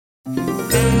From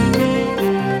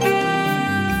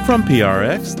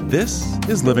PRX, this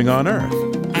is Living on Earth.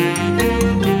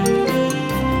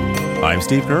 I'm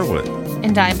Steve Curwood.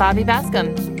 And I'm Bobby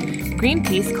Bascom.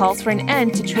 Greenpeace calls for an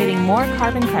end to trading more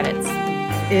carbon credits.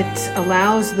 It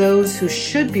allows those who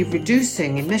should be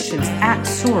reducing emissions at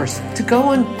source to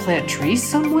go and plant trees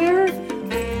somewhere?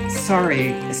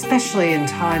 Sorry, especially in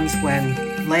times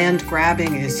when land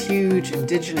grabbing is huge,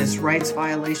 indigenous rights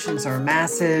violations are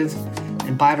massive,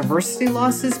 and biodiversity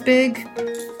loss is big.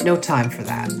 No time for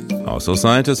that. Also,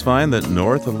 scientists find that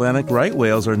North Atlantic right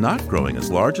whales are not growing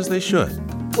as large as they should.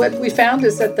 What we found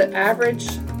is that the average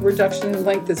reduction in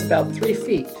length is about 3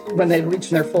 feet when they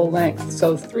reach their full length.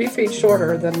 So 3 feet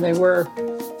shorter than they were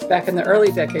back in the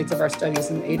early decades of our studies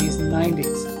in the 80s and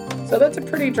 90s. So that's a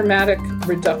pretty dramatic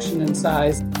reduction in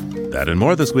size. That and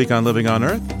more this week on Living on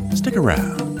Earth. Stick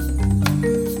around.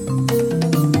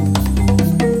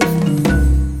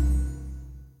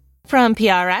 From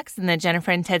PRX in the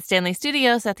Jennifer and Ted Stanley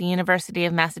studios at the University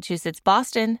of Massachusetts,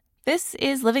 Boston, this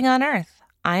is Living on Earth.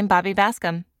 I'm Bobby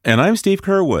Bascom. And I'm Steve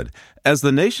Curwood. As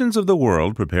the nations of the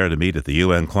world prepare to meet at the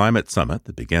UN Climate Summit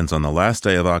that begins on the last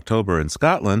day of October in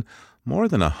Scotland, more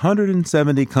than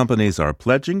 170 companies are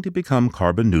pledging to become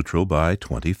carbon neutral by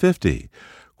 2050.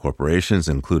 Corporations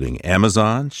including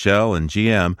Amazon, Shell, and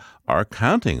GM are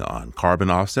counting on carbon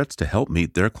offsets to help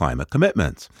meet their climate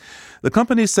commitments. The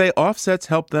companies say offsets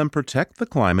help them protect the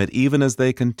climate even as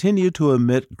they continue to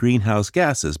emit greenhouse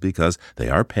gases because they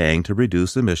are paying to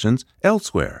reduce emissions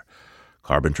elsewhere.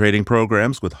 Carbon trading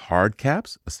programs with hard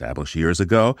caps, established years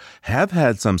ago, have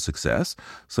had some success,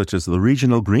 such as the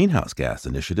Regional Greenhouse Gas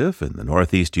Initiative in the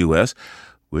Northeast U.S.,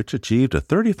 which achieved a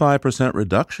 35%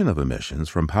 reduction of emissions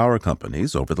from power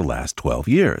companies over the last 12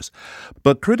 years.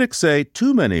 But critics say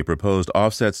too many proposed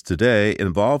offsets today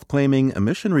involve claiming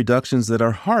emission reductions that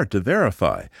are hard to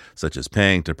verify, such as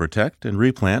paying to protect and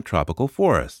replant tropical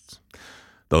forests.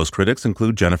 Those critics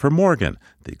include Jennifer Morgan,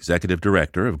 the executive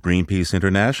director of Greenpeace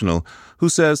International, who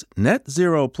says net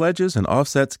zero pledges and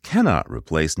offsets cannot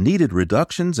replace needed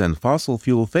reductions and fossil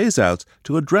fuel phase-outs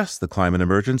to address the climate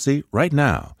emergency right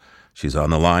now. She's on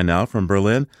the line now from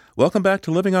Berlin. Welcome back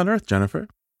to Living on Earth, Jennifer.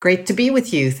 Great to be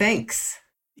with you. Thanks.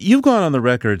 You've gone on the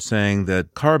record saying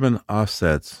that carbon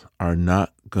offsets are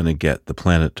not going to get the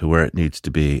planet to where it needs to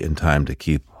be in time to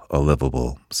keep a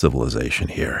livable civilization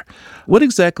here. What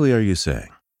exactly are you saying?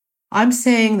 I'm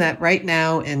saying that right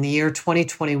now in the year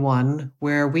 2021,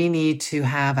 where we need to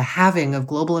have a halving of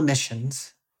global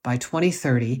emissions by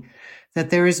 2030,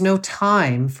 that there is no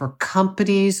time for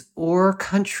companies or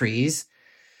countries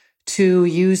to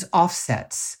use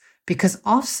offsets, because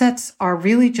offsets are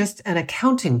really just an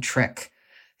accounting trick.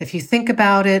 If you think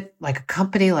about it, like a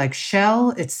company like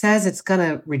Shell, it says it's going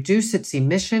to reduce its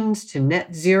emissions to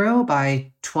net zero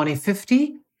by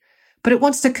 2050, but it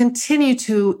wants to continue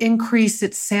to increase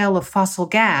its sale of fossil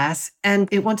gas, and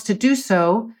it wants to do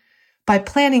so by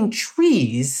planting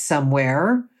trees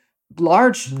somewhere,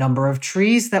 large number of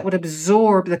trees that would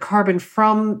absorb the carbon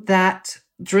from that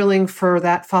drilling for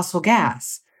that fossil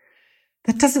gas.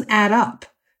 That doesn't add up.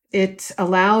 It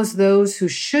allows those who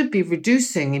should be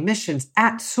reducing emissions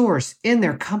at source in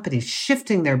their companies,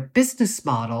 shifting their business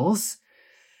models,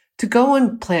 to go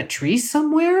and plant trees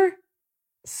somewhere?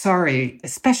 Sorry,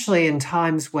 especially in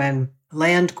times when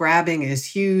land grabbing is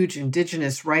huge,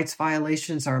 indigenous rights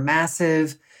violations are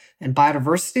massive, and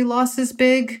biodiversity loss is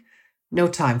big. No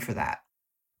time for that.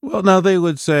 Well, now they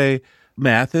would say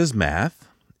math is math.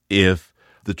 If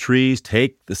the trees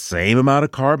take the same amount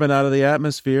of carbon out of the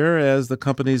atmosphere as the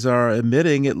companies are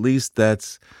emitting, at least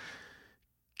that's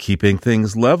keeping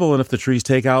things level. And if the trees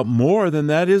take out more, then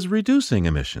that is reducing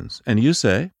emissions. And you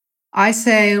say? I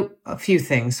say a few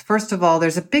things. First of all,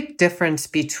 there's a big difference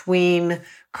between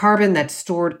carbon that's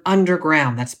stored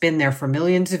underground, that's been there for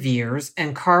millions of years,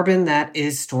 and carbon that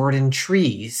is stored in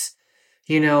trees.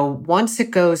 You know, once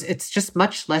it goes, it's just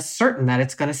much less certain that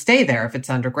it's going to stay there. If it's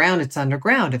underground, it's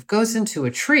underground. If it goes into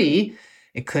a tree,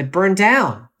 it could burn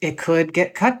down. It could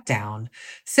get cut down.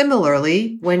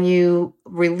 Similarly, when you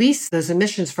release those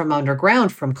emissions from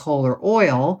underground, from coal or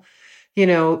oil, you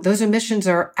know, those emissions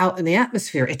are out in the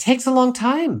atmosphere. It takes a long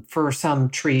time for some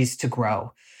trees to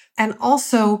grow. And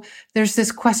also, there's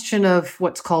this question of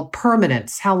what's called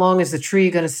permanence. How long is the tree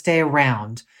going to stay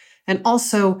around? And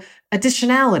also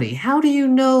additionality. How do you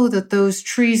know that those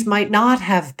trees might not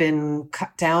have been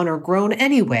cut down or grown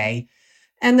anyway?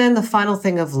 And then the final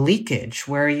thing of leakage,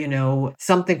 where, you know,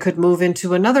 something could move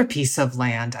into another piece of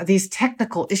land. These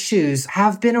technical issues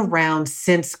have been around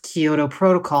since Kyoto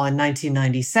Protocol in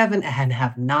 1997 and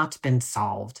have not been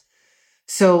solved.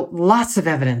 So lots of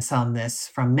evidence on this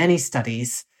from many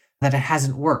studies. that it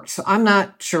hasn't worked. So I'm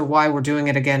not sure why we're doing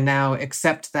it again now,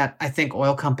 except that I think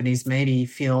oil companies maybe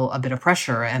feel a bit of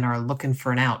pressure and are looking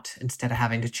for an out instead of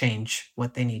having to change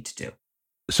what they need to do.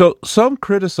 So some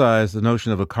criticize the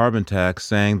notion of a carbon tax,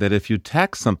 saying that if you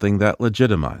tax something, that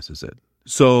legitimizes it.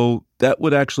 So that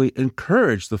would actually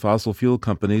encourage the fossil fuel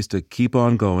companies to keep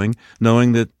on going,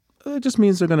 knowing that it just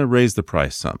means they're going to raise the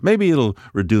price some. Maybe it'll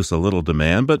reduce a little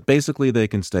demand, but basically they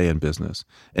can stay in business.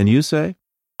 And you say?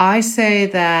 I say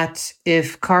that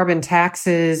if carbon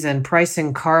taxes and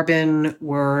pricing carbon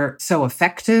were so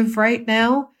effective right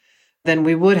now, then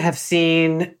we would have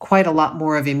seen quite a lot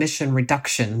more of emission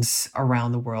reductions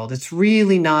around the world. It's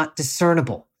really not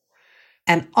discernible.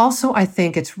 And also, I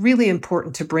think it's really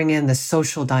important to bring in the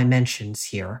social dimensions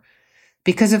here.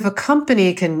 Because if a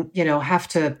company can, have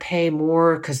to pay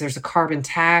more because there's a carbon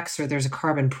tax or there's a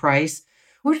carbon price,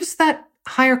 where does that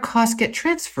higher cost get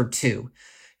transferred to?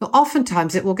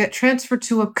 Oftentimes it will get transferred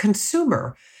to a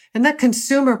consumer, and that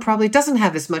consumer probably doesn't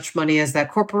have as much money as that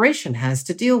corporation has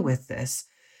to deal with this.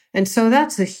 And so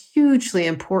that's a hugely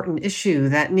important issue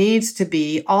that needs to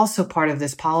be also part of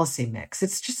this policy mix.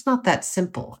 It's just not that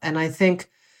simple. And I think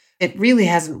it really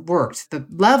hasn't worked. The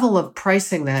level of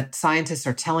pricing that scientists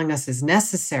are telling us is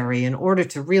necessary in order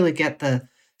to really get the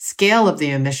scale of the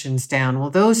emissions down,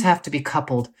 well, those have to be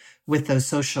coupled with those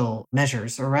social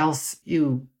measures, or else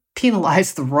you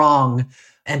penalize the wrong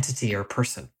entity or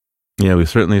person. Yeah, we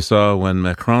certainly saw when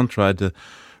Macron tried to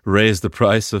raise the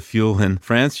price of fuel in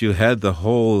France, you had the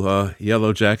whole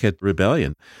Yellow Jacket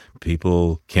rebellion.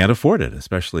 People can't afford it,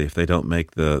 especially if they don't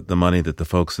make the money that the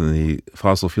folks in the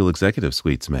fossil fuel executive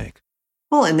suites make.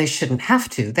 Well, and they shouldn't have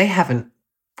to. They haven't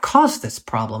caused this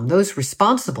problem. Those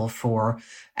responsible for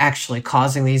actually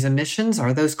causing these emissions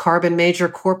are those carbon major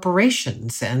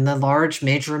corporations and the large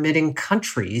major emitting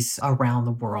countries around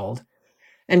the world.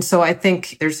 And so I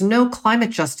think there's no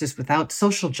climate justice without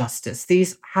social justice.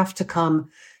 These have to come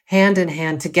hand in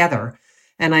hand together.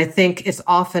 And I think it's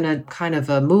often a kind of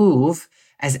a move,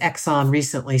 as Exxon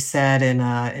recently said in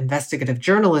an investigative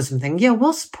journalism thing,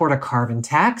 we'll support a carbon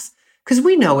tax because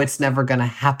we know it's never going to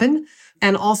happen.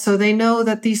 And also they know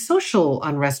that the social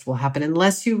unrest will happen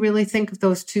unless you really think of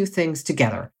those two things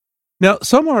together. Now,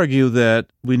 some argue that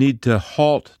we need to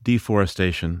halt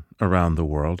deforestation around the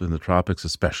world, in the tropics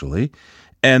especially,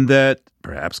 and that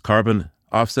perhaps carbon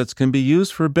offsets can be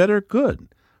used for better good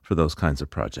for those kinds of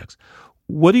projects.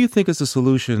 What do you think is the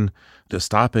solution to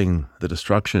stopping the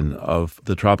destruction of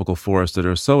the tropical forests that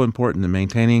are so important in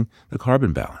maintaining the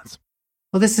carbon balance?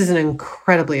 Well, this is an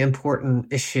incredibly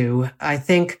important issue. I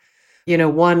think,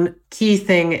 one key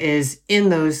thing is in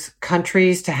those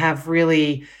countries to have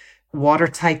really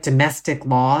watertight domestic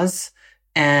laws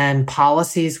and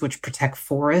policies which protect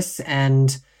forests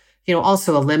and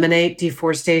also eliminate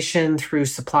deforestation through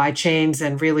supply chains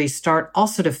and really start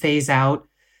also to phase out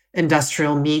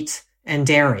industrial meat and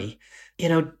dairy.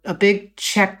 A big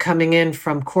check coming in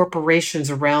from corporations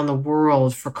around the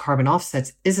world for carbon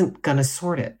offsets isn't going to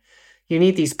sort it. You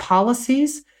need these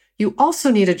policies. You also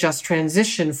need a just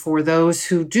transition for those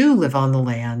who do live on the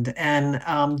land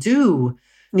and do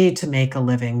need to make a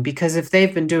living, because if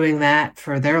they've been doing that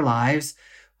for their lives,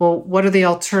 well, what are the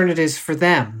alternatives for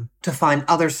them to find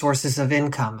other sources of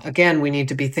income? Again, we need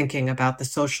to be thinking about the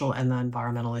social and the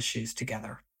environmental issues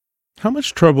together. How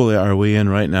much trouble are we in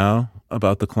right now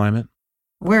about the climate?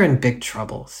 We're in big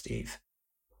trouble, Steve.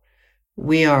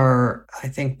 We are, I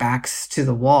think, backs to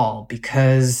the wall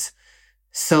because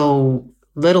so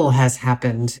little has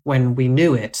happened when we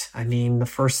knew it. I mean, the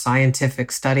first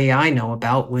scientific study I know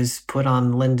about was put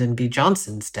on Lyndon B.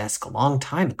 Johnson's desk a long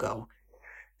time ago.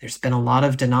 There's been a lot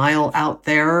of denial out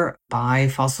there by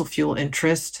fossil fuel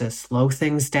interests to slow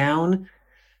things down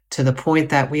to the point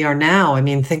that we are now. I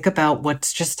mean, think about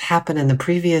what's just happened in the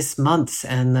previous months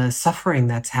and the suffering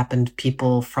that's happened to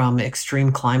people from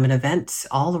extreme climate events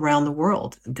all around the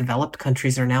world. Developed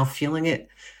countries are now feeling it,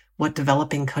 what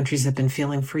developing countries have been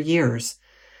feeling for years.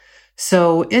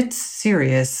 So it's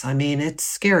serious. I mean, it's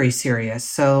scary serious.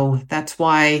 So that's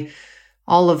why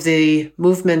all of the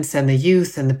movements and the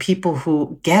youth and the people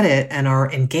who get it and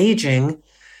are engaging,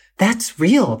 that's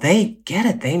real. They get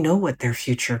it. They know what their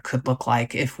future could look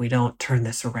like if we don't turn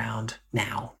this around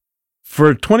now.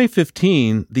 For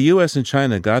 2015, the U.S. and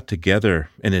China got together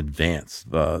in advance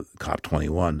of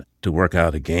COP21 to work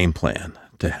out a game plan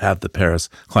to have the Paris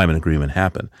Climate Agreement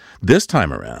happen. This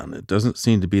time around, it doesn't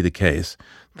seem to be the case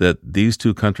that these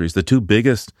two countries, the two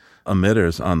biggest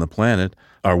emitters on the planet,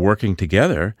 are working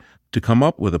together to come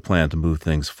up with a plan to move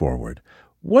things forward.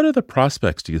 What are the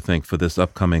prospects, do you think, for this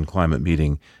upcoming climate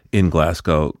meeting in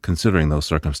Glasgow, considering those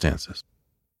circumstances?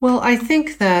 Well, I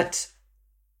think that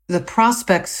The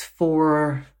prospects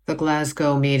for the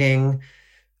Glasgow meeting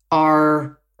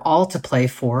are all to play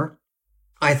for.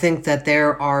 I think that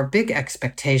there are big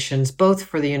expectations, both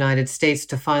for the United States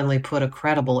to finally put a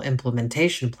credible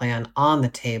implementation plan on the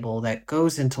table that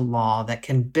goes into law, that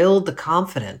can build the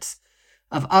confidence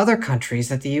of other countries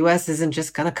that the U.S. isn't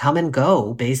just going to come and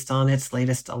go based on its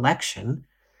latest election.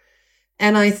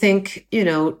 And I think,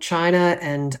 China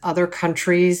and other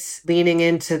countries leaning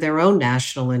into their own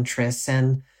national interests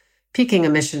and peaking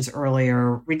emissions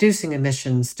earlier, reducing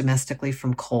emissions domestically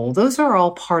from coal, those are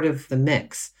all part of the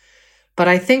mix. But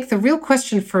I think the real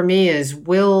question for me is,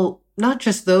 will not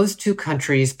just those two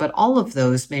countries, but all of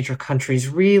those major countries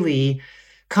really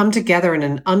come together in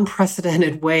an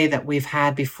unprecedented way that we've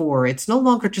had before? It's no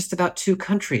longer just about two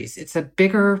countries. It's a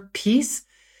bigger piece.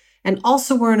 And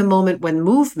also we're in a moment when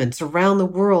movements around the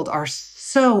world are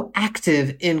so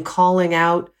active in calling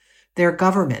out their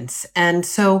governments. And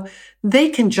so they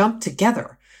can jump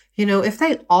together. If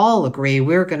they all agree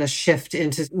we're going to shift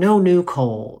into no new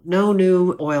coal, no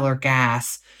new oil or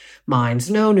gas mines,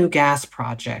 no new gas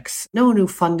projects, no new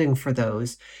funding for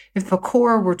those, if the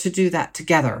core were to do that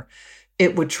together,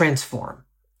 it would transform.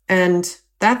 And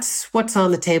that's what's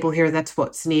on the table here. That's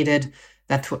what's needed.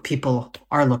 That's what people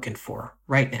are looking for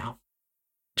right now.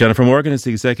 Jennifer Morgan is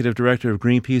the Executive Director of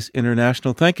Greenpeace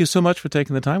International. Thank you so much for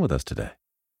taking the time with us today.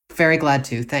 Very glad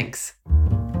to. Thanks.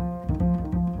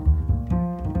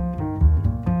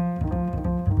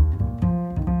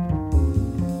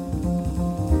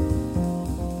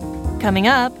 Coming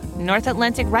up, North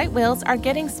Atlantic right whales are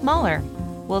getting smaller.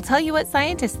 We'll tell you what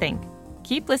scientists think.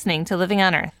 Keep listening to Living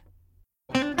on Earth.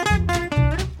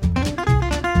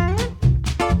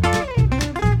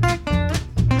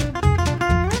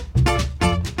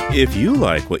 If you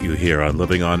like what you hear on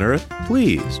Living on Earth,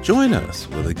 please join us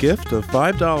with a gift of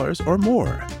 $5 or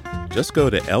more. Just go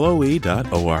to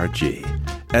LOE.org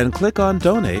and click on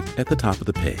Donate at the top of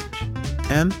the page.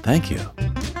 And thank you.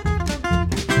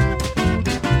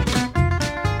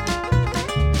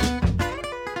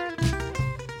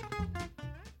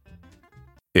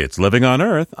 It's Living on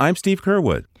Earth. I'm Steve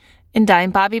Curwood. And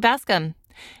I'm Bobby Bascom.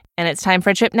 And it's time for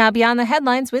a trip now beyond the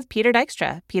headlines with Peter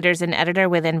Dykstra. Peter's an editor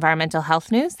with Environmental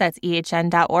Health News. That's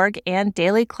ehn.org and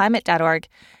dailyclimate.org.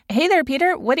 Hey there,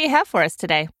 Peter. What do you have for us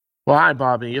today? Well, hi,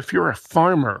 Bobby. If you're a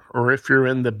farmer or if you're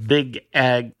in the big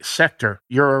ag sector,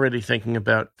 you're already thinking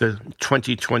about the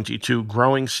 2022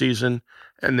 growing season.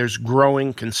 And there's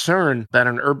growing concern that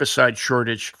an herbicide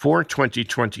shortage for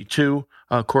 2022,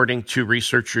 according to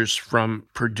researchers from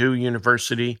Purdue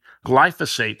University.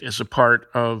 Glyphosate is a part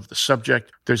of the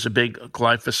subject. There's a big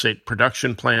glyphosate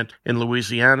production plant in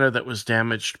Louisiana that was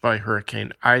damaged by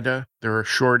Hurricane Ida. There are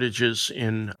shortages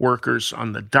in workers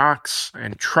on the docks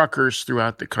and truckers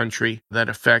throughout the country that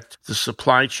affect the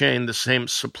supply chain. The same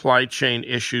supply chain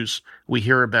issues we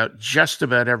hear about just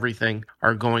about everything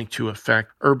are going to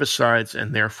affect herbicides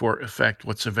and therefore affect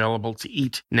what's available to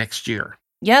eat next year.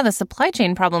 Yeah, the supply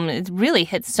chain problem, it really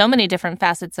hits so many different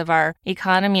facets of our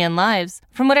economy and lives.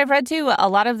 From what I've read, too, a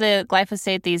lot of the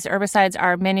glyphosate, these herbicides,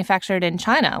 are manufactured in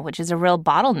China, which is a real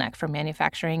bottleneck for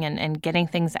manufacturing and getting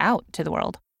things out to the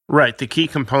world. Right. The key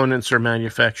components are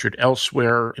manufactured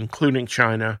elsewhere, including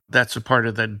China. That's a part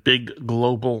of that big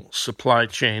global supply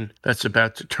chain that's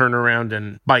about to turn around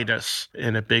and bite us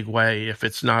in a big way if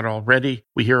it's not already.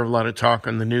 We hear a lot of talk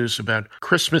on the news about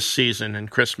Christmas season and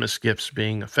Christmas gifts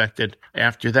being affected.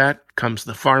 After that comes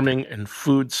the farming and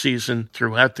food season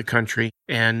throughout the country.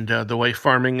 And the way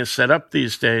farming is set up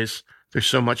these days, there's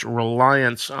so much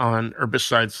reliance on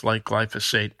herbicides like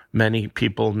glyphosate. Many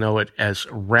people know it as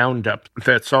Roundup.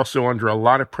 That's also under a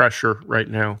lot of pressure right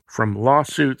now from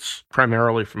lawsuits,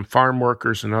 primarily from farm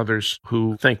workers and others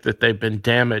who think that they've been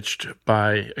damaged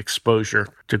by exposure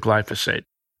to glyphosate.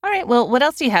 All right. Well, what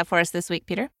else do you have for us this week,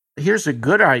 Peter? Here's a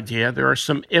good idea. There are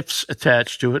some ifs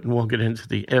attached to it, and we'll get into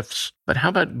the ifs. But how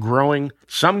about growing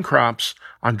some crops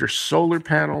under solar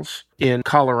panels? In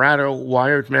Colorado,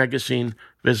 Wired magazine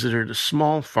visited a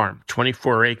small farm,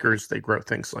 24 acres. They grow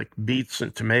things like beets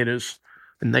and tomatoes,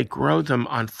 and they grow them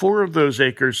on 4 of those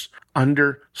acres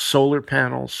under solar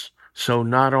panels. So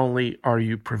not only are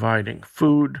you providing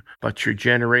food, but you're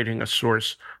generating a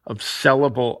source of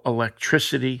sellable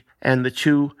electricity, and the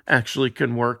two actually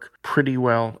can work pretty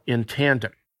well in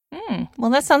tandem. Well,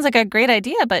 that sounds like a great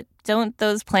idea, but don't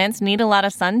those plants need a lot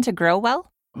of sun to grow well?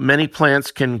 Many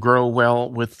plants can grow well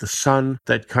with the sun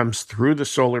that comes through the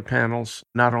solar panels.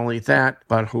 Not only that,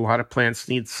 but a lot of plants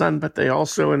need sun, but they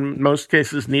also, in most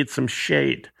cases, need some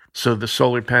shade. So the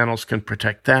solar panels can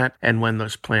protect that. And when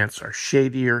those plants are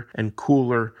shadier and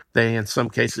cooler, they, in some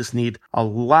cases, need a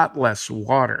lot less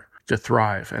water to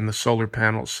thrive, and the solar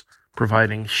panels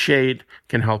providing shade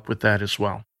can help with that as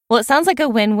well. Well, it sounds like a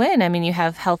win-win. I mean, you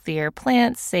have healthier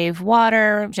plants, save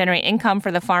water, generate income for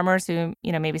the farmers who,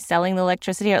 maybe selling the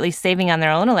electricity or at least saving on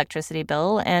their own electricity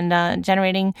bill and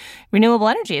generating renewable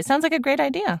energy. It sounds like a great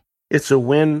idea. It's a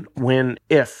win-win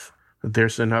if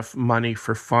there's enough money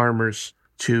for farmers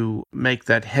to make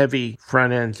that heavy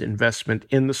front-end investment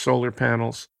in the solar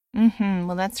panels.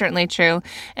 Well, that's certainly true.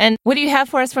 And what do you have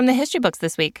for us from the history books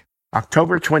this week?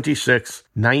 October 26,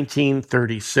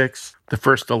 1936, the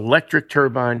first electric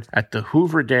turbine at the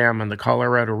Hoover Dam on the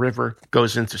Colorado River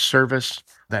goes into service.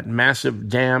 That massive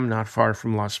dam not far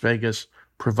from Las Vegas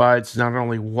provides not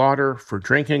only water for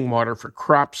drinking, water for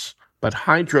crops, but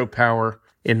hydropower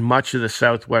in much of the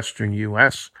southwestern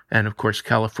U.S. And of course,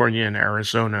 California and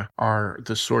Arizona are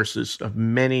the sources of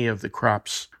many of the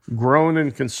crops grown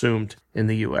and consumed in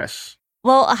the U.S.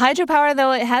 Well, hydropower,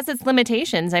 though, it has its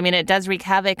limitations. I mean, it does wreak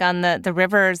havoc on the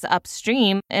rivers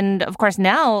upstream. And of course,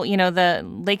 now, the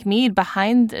Lake Mead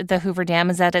behind the Hoover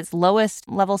Dam is at its lowest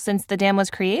level since the dam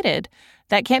was created.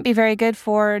 That can't be very good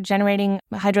for generating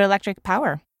hydroelectric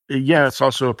power. Yeah, it's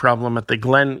also a problem at the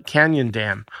Glen Canyon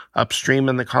Dam upstream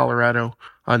in the Colorado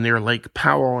near Lake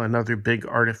Powell, another big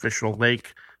artificial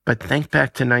lake. But think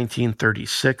back to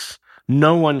 1936.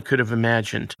 No one could have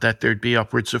imagined that there'd be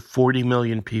upwards of 40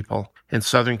 million people in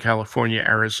Southern California,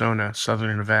 Arizona,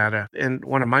 Southern Nevada. And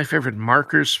one of my favorite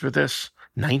markers for this,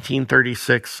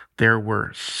 1936, there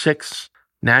were 6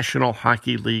 National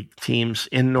Hockey League teams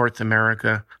in North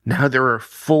America. Now there are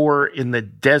 4 in the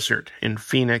desert in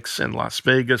Phoenix and Las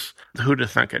Vegas. Who'd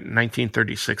have thunk it? In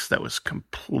 1936, that was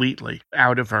completely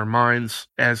out of our minds,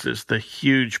 as is the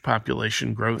huge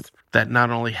population growth that not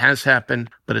only has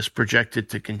happened, but is projected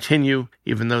to continue,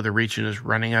 even though the region is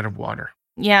running out of water.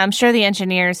 Yeah, I'm sure the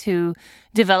engineers who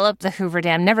developed the Hoover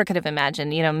Dam never could have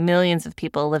imagined, millions of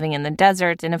people living in the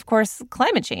desert. And of course,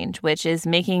 climate change, which is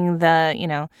making the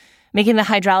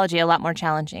hydrology a lot more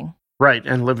challenging. Right.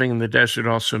 And living in the desert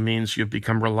also means you've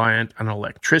become reliant on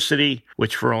electricity,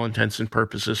 which for all intents and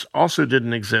purposes also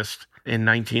didn't exist in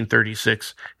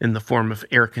 1936 in the form of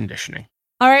air conditioning.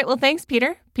 All right. Well, thanks,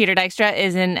 Peter. Peter Dykstra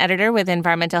is an editor with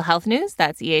Environmental Health News.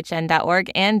 That's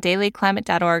ehn.org and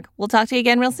dailyclimate.org. We'll talk to you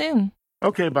again real soon.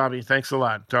 Okay, Bobby. Thanks a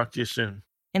lot. Talk to you soon.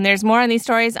 And there's more on these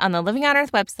stories on the Living on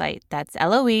Earth website. That's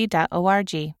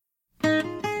LOE.org.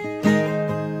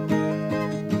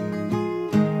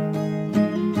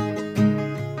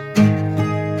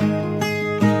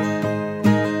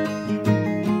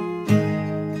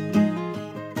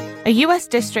 A U.S.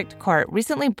 district court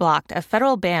recently blocked a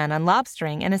federal ban on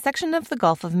lobstering in a section of the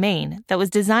Gulf of Maine that was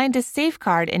designed to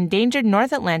safeguard endangered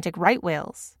North Atlantic right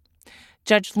whales.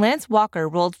 Judge Lance Walker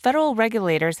ruled federal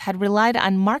regulators had relied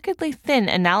on markedly thin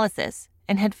analysis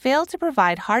and had failed to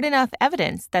provide hard enough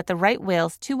evidence that the right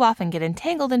whales too often get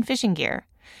entangled in fishing gear,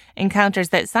 encounters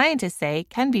that scientists say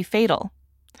can be fatal.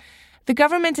 The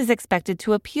government is expected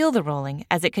to appeal the ruling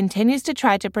as it continues to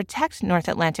try to protect North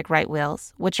Atlantic right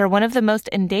whales, which are one of the most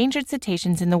endangered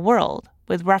cetaceans in the world,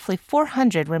 with roughly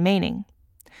 400 remaining.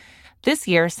 This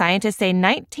year, scientists say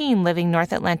 19 living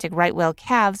North Atlantic right whale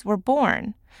calves were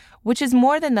born, which is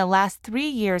more than the last 3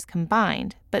 years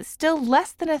combined, but still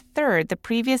less than a third the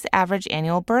previous average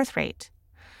annual birth rate.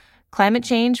 Climate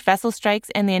change, vessel strikes,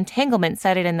 and the entanglement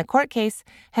cited in the court case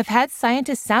have had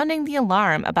scientists sounding the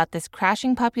alarm about this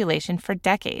crashing population for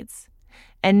decades.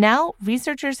 And now,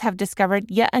 researchers have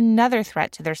discovered yet another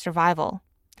threat to their survival.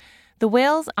 The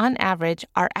whales, on average,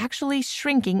 are actually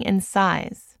shrinking in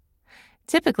size.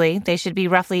 Typically, they should be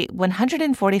roughly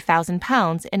 140,000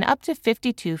 pounds and up to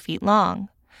 52 feet long.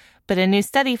 But a new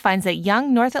study finds that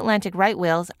young North Atlantic right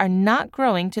whales are not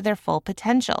growing to their full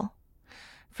potential.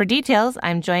 For details,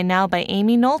 I'm joined now by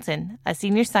Amy Knowlton, a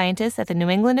senior scientist at the New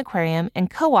England Aquarium and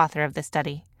co-author of the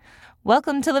study.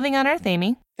 Welcome to Living on Earth,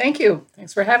 Amy. Thank you.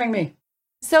 Thanks for having me.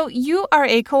 So you are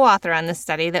a co-author on this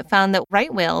study that found that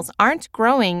right whales aren't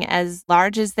growing as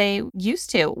large as they used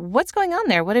to. What's going on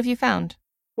there? What have you found?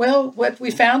 Well, what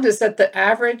we found is that the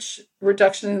average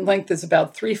reduction in length is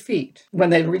about 3 feet when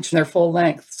they reach their full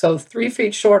length. So 3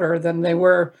 feet shorter than they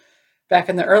were back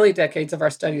in the early decades of our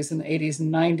studies in the 80s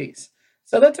and 90s.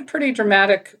 So that's a pretty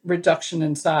dramatic reduction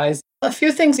in size. A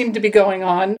few things seem to be going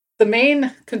on. The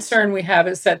main concern we have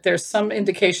is that there's some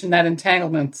indication that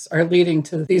entanglements are leading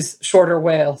to these shorter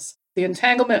whales. The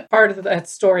entanglement part of that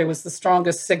story was the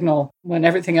strongest signal when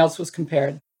everything else was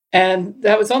compared. And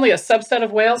that was only a subset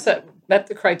of whales that met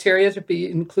the criteria to be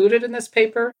included in this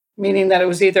paper, meaning that it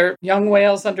was either young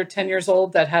whales under 10 years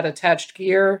old that had attached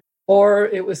gear, or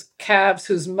it was calves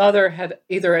whose mother had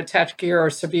either attached gear or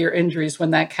severe injuries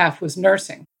when that calf was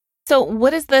nursing. So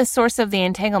what is the source of the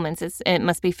entanglements? It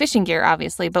must be fishing gear,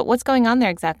 obviously, but what's going on there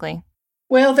exactly?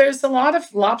 Well, there's a lot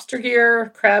of lobster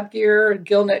gear, crab gear,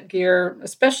 gillnet gear,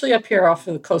 especially up here off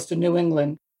of the coast of New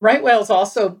England. Right whales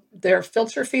also, they're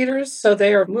filter feeders, so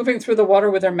they are moving through the water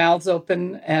with their mouths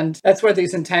open, and that's where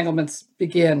these entanglements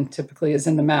begin, typically, is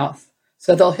in the mouth.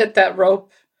 So they'll hit that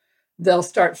rope, they'll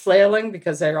start flailing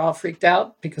because they're all freaked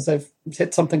out because they've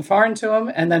hit something foreign to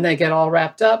them, and then they get all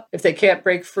wrapped up. If they can't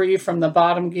break free from the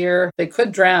bottom gear, they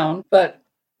could drown, but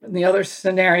the other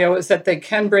scenario is that they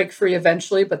can break free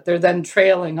eventually, but they're then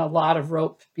trailing a lot of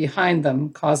rope behind them,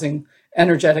 causing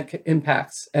energetic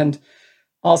impacts and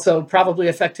also probably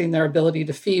affecting their ability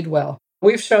to feed well.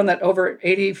 We've shown that over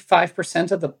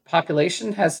 85% of the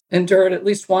population has endured at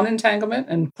least one entanglement,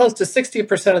 and close to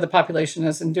 60% of the population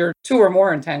has endured two or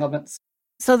more entanglements.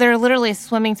 So they're literally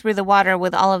swimming through the water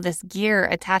with all of this gear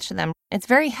attached to them. It's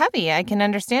very heavy. I can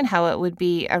understand how it would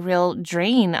be a real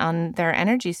drain on their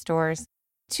energy stores.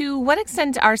 To what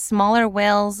extent are smaller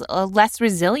whales less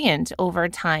resilient over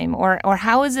time, or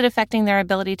how is it affecting their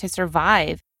ability to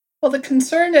survive? Well, the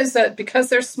concern is that because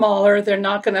they're smaller, they're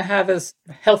not going to have as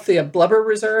healthy a blubber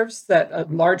reserves that a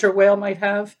larger whale might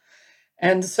have.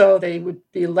 And so they would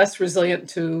be less resilient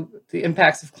to the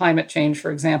impacts of climate change,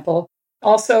 for example.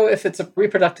 Also, if it's a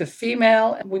reproductive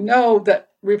female, we know that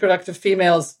reproductive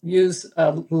females use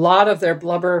a lot of their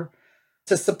blubber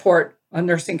to support a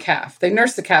nursing calf. They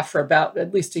nurse the calf for about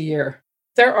at least a year.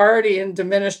 They're already in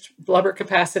diminished blubber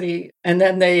capacity, and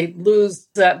then they lose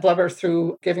that blubber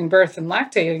through giving birth and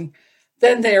lactating,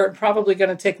 then they're probably going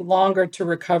to take longer to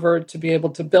recover to be able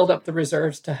to build up the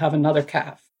reserves to have another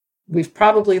calf. We've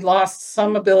probably lost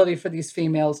some ability for these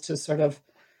females to sort of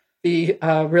be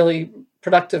really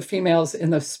productive females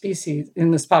in the species,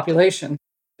 in this population.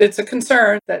 It's a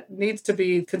concern that needs to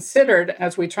be considered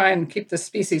as we try and keep the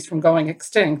species from going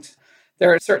extinct.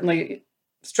 There are certainly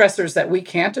stressors that we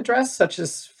can't address, such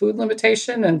as food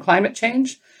limitation and climate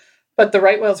change, but the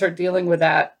right whales are dealing with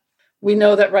that. We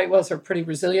know that right whales are pretty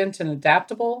resilient and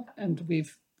adaptable, and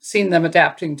we've seen them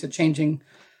adapting to changing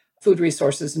food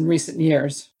resources in recent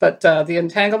years. But the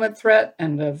entanglement threat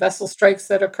and the vessel strikes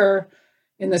that occur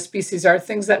in the species are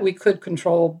things that we could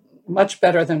control much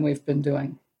better than we've been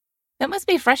doing. That must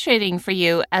be frustrating for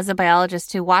you as a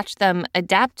biologist to watch them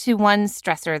adapt to one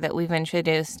stressor that we've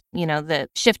introduced, the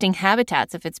shifting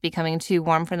habitats. If it's becoming too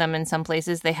warm for them in some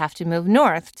places, they have to move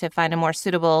north to find a more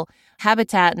suitable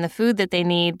habitat and the food that they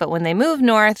need. But when they move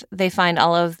north, they find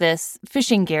all of this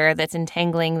fishing gear that's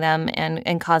entangling them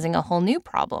and causing a whole new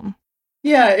problem.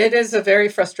 Yeah, it is a very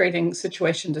frustrating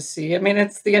situation to see. I mean,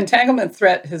 the entanglement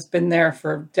threat has been there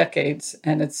for decades,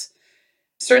 and it's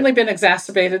certainly been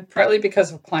exacerbated partly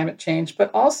because of climate change, but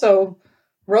also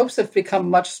ropes have become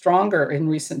much stronger in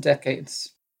recent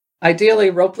decades.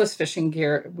 Ideally, ropeless fishing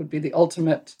gear would be the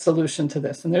ultimate solution to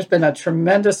this, and there's been a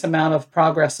tremendous amount of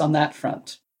progress on that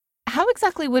front. How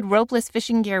exactly would ropeless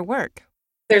fishing gear work?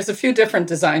 There's a few different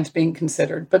designs being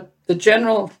considered, but the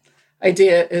general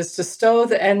idea is to stow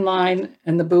the end line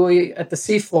and the buoy at the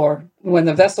seafloor. When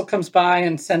the vessel comes by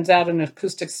and sends out an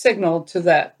acoustic signal to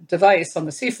that device on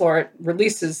the seafloor, it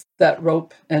releases that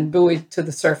rope and buoy to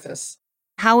the surface.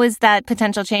 How is that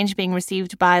potential change being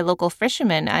received by local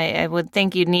fishermen? I would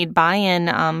think you'd need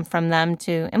buy-in from them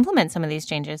to implement some of these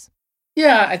changes.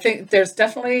 Yeah, I think there's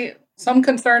definitely some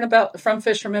concern from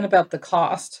fishermen about the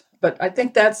cost, but I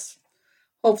think that's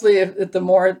hopefully if the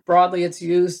more broadly it's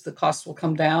used, the cost will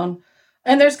come down.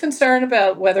 And there's concern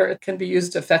about whether it can be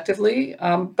used effectively.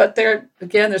 But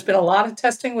there's been a lot of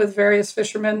testing with various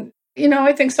fishermen.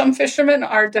 I think some fishermen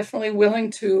are definitely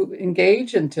willing to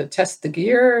engage and to test the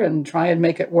gear and try and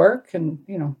make it work. And,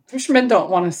 fishermen don't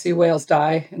want to see whales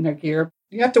die in their gear.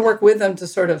 You have to work with them to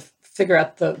sort of figure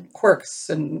out the quirks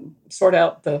and sort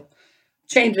out the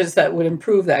changes that would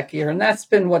improve that gear. And that's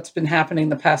been what's been happening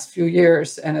the past few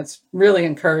years. And it's really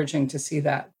encouraging to see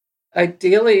that.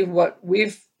 Ideally, what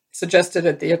we've suggested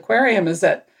at the aquarium is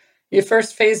that you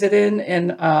first phase it in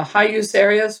high-use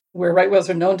areas where right whales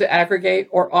are known to aggregate,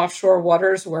 or offshore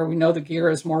waters where we know the gear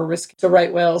is more risky to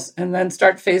right whales, and then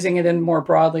start phasing it in more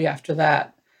broadly after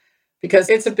that, because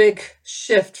it's a big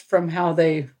shift from how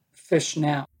they fish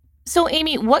now. So,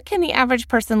 Amy, what can the average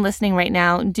person listening right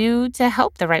now do to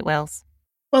help the right whales?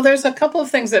 Well, there's a couple of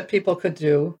things that people could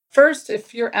do. First,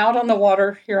 if you're out on the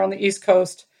water here on the East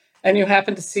Coast and you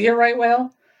happen to see a right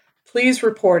whale, please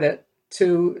report it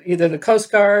to either the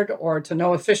Coast Guard or to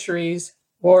NOAA Fisheries,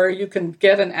 or you can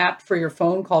get an app for your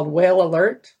phone called Whale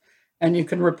Alert, and you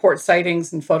can report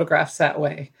sightings and photographs that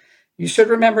way. You should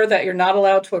remember that you're not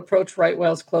allowed to approach right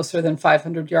whales closer than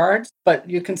 500 yards, but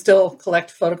you can still collect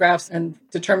photographs and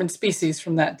determine species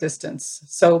from that distance.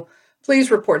 So please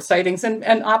report sightings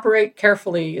and operate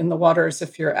carefully in the waters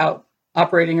if you're out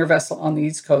operating your vessel on the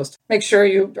East Coast. Make sure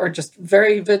you are just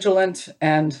very vigilant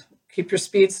and keep your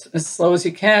speeds as slow as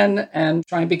you can and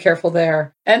try and be careful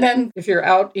there. And then if you're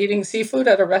out eating seafood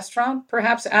at a restaurant,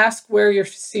 perhaps ask where your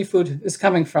seafood is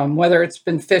coming from, whether it's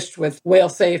been fished with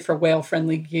whale-safe or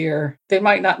whale-friendly gear. They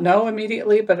might not know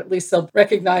immediately, but at least they'll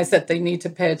recognize that they need to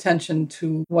pay attention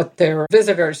to what their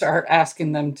visitors are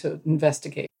asking them to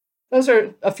investigate. Those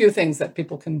are a few things that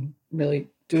people can really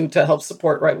do to help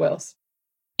support right whales.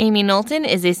 Amy Knowlton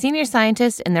is a senior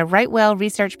scientist in the Right Whale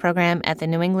Research Program at the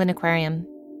New England Aquarium.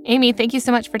 Amy, thank you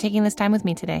so much for taking this time with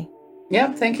me today.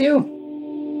 Yeah, thank you.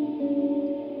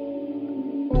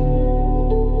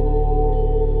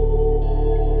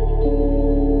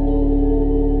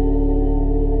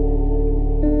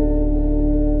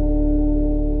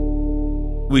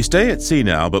 We stay at sea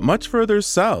now, but much further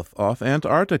south off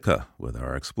Antarctica with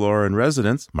our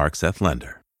explorer-in-residence, Mark Seth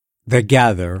Lender. They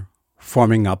gather,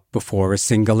 forming up before a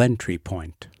single entry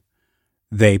point.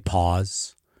 They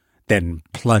pause, then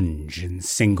plunge in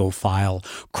single file,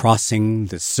 crossing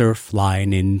the surf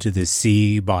line into the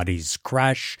sea. Bodies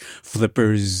crash,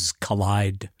 flippers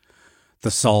collide.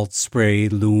 The salt spray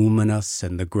luminous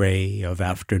in the gray of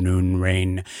afternoon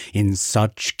rain. In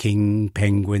such King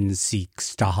Penguin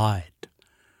seeks to hide.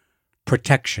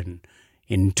 Protection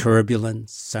in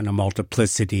turbulence and a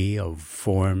multiplicity of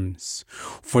forms.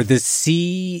 For the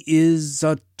sea is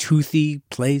a toothy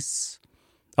place,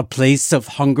 a place of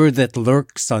hunger that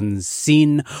lurks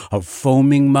unseen, of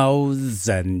foaming mouths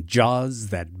and jaws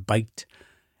that bite,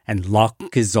 and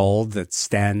luck is all that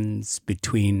stands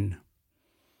between.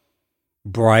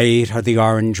 Bright are the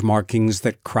orange markings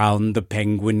that crown the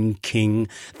penguin king,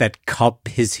 that cup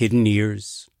his hidden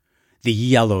ears, the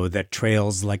yellow that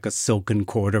trails like a silken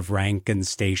cord of rank and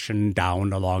station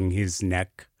down along his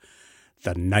neck,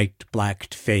 the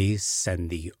night-blacked face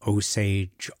and the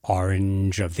Osage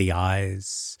orange of the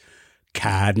eyes,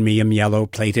 cadmium yellow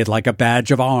plated like a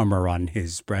badge of armor on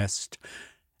his breast,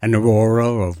 an aurora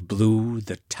of blue,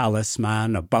 the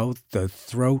talisman about the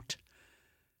throat,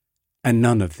 and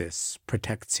none of this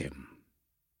protects him.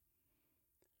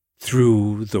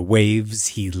 Through the waves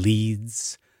he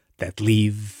leads that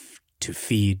leave to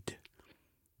feed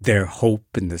their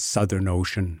hope in the southern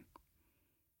ocean.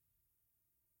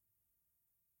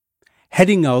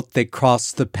 Heading out, they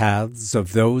cross the paths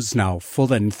of those now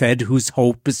full and fed, whose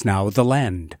hope is now the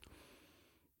land.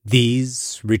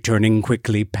 These, returning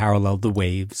quickly, parallel the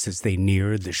waves as they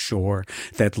near the shore,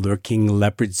 that lurking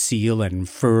leopard seal and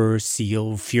fur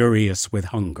seal, furious with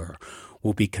hunger,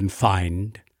 will be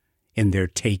confined in their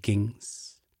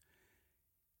takings.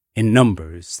 In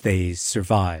numbers they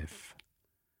survive.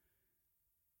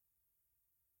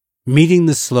 Meeting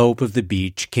the slope of the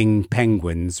beach, king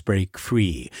penguins break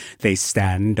free. They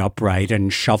stand upright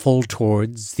and shuffle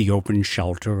towards the open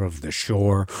shelter of the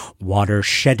shore, water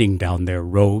shedding down their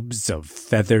robes of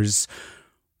feathers.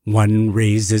 One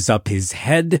raises up his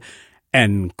head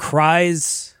and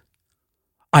cries,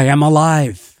 "I am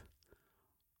alive.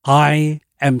 I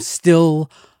am still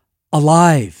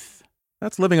alive."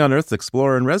 That's Living on Earth's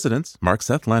explorer-in-residence, Mark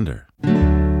Seth Lender.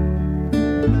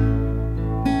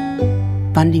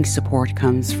 Funding support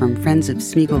comes from Friends of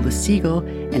Smeagol the Seagull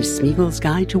and Smeagol's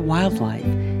Guide to Wildlife.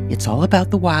 It's all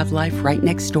about the wildlife right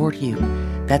next door to you.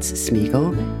 That's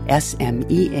Smeagol,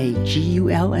 Smeagull,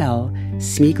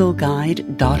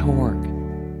 SmeagolGuide.org.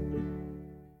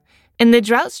 In the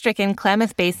drought-stricken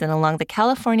Klamath Basin along the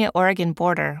California-Oregon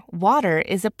border, water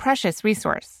is a precious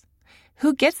resource.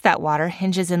 Who gets that water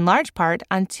hinges in large part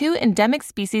on two endemic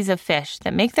species of fish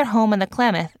that make their home in the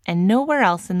Klamath and nowhere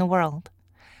else in the world.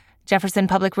 Jefferson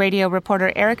Public Radio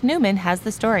reporter Eric Newman has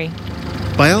the story.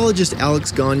 Biologist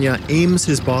Alex Gagne aims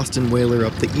his Boston whaler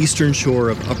up the eastern shore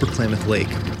of Upper Klamath Lake.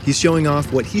 He's showing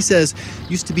off what he says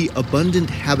used to be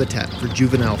abundant habitat for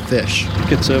juvenile fish.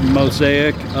 It's a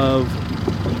mosaic of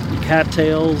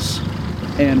cattails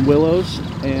and willows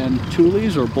and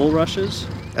tules or bulrushes.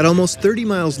 At almost 30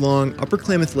 miles long, Upper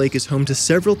Klamath Lake is home to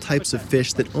several types of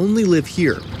fish that only live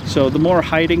here. So the more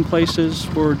hiding places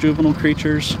for juvenile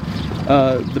creatures,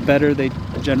 the better they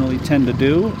generally tend to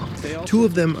do. Two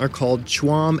of them are called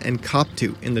chwam and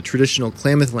koptu in the traditional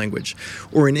Klamath language,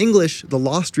 or in English, the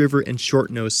Lost River and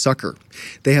short-nosed sucker.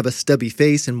 They have a stubby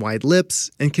face and wide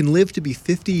lips and can live to be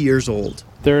 50 years old.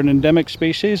 They're an endemic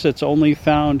species that's only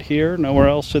found here, nowhere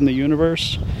else in the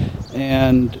universe,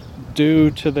 and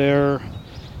due to their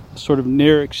sort of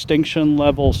near extinction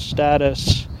level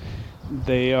status,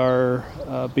 they are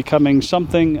becoming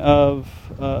something of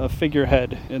a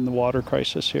figurehead in the water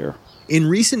crisis here. In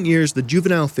recent years, the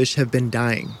juvenile fish have been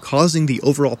dying, causing the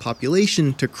overall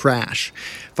population to crash.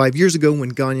 5 years ago,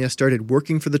 when Ganya started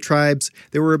working for the tribes,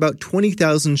 there were about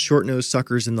 20,000 short-nosed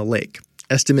suckers in the lake.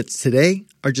 Estimates today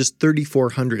are just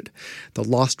 3,400. The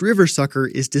Lost River sucker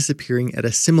is disappearing at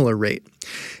a similar rate.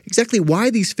 Exactly why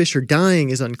these fish are dying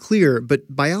is unclear, but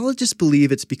biologists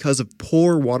believe it's because of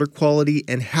poor water quality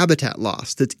and habitat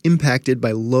loss that's impacted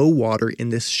by low water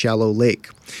in this shallow lake.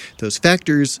 Those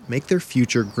factors make their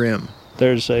future grim.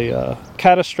 There's a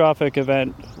catastrophic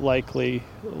event likely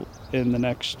in the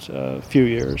next few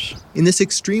years. In this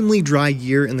extremely dry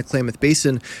year in the Klamath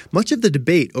Basin, much of the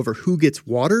debate over who gets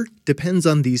water depends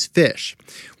on these fish.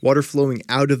 Water flowing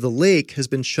out of the lake has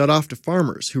been shut off to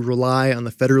farmers who rely on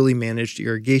the federally managed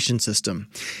irrigation system.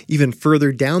 Even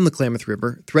further down the Klamath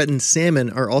River, threatened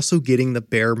salmon are also getting the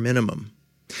bare minimum.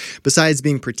 Besides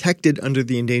being protected under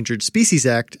the Endangered Species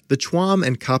Act, the Chwam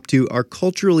and Koptu are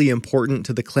culturally important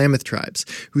to the Klamath tribes,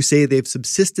 who say they've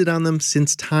subsisted on them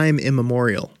since time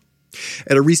immemorial.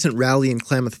 At a recent rally in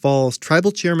Klamath Falls,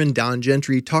 Tribal Chairman Don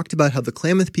Gentry talked about how the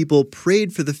Klamath people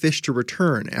prayed for the fish to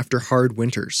return after hard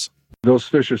winters. Those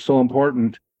fish are so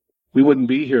important. We wouldn't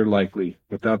be here likely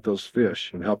without those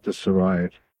fish and helped us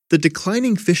survive. The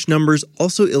declining fish numbers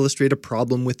also illustrate a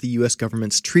problem with the U.S.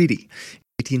 government's treaty.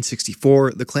 In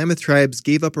 1864, the Klamath tribes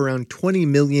gave up around 20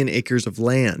 million acres of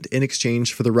land in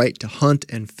exchange for the right to hunt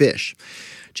and fish.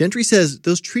 Gentry says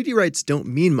those treaty rights don't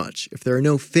mean much if there are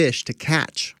no fish to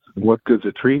catch. What good's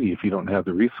a treaty if you don't have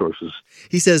the resources?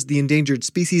 He says the Endangered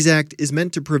Species Act is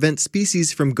meant to prevent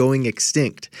species from going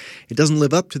extinct. It doesn't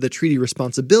live up to the treaty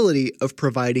responsibility of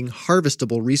providing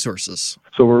harvestable resources.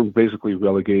 So we're basically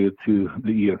relegated to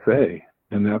the ESA,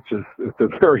 and it's a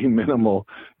very minimal,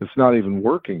 it's not even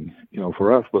working,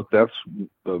 for us, but that's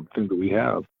the thing that we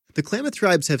have. The Klamath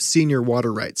tribes have senior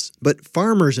water rights, but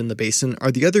farmers in the basin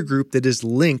are the other group that is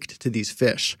linked to these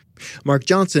fish. Mark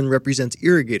Johnson represents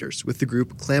irrigators with the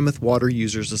group Klamath Water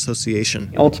Users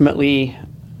Association. Ultimately,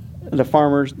 the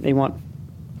farmers, they want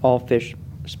all fish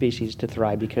species to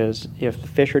thrive because if the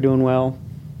fish are doing well,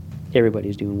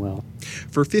 everybody's doing well.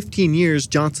 For 15 years,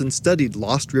 Johnson studied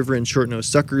Lost River and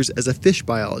short-nosed suckers as a fish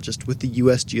biologist with the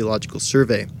U.S. Geological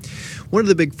Survey. One of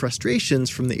the big frustrations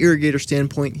from the irrigator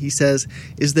standpoint, he says,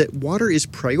 is that water is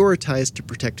prioritized to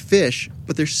protect fish,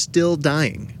 but they're still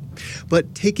dying.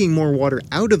 But taking more water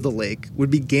out of the lake would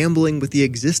be gambling with the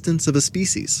existence of a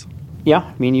species.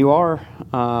 Yeah, you are.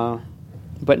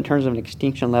 But in terms of an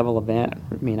extinction level event,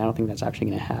 I don't think that's actually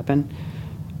going to happen.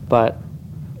 But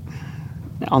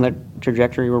on the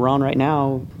trajectory we're on right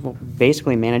now,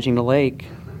 basically managing the lake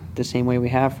the same way we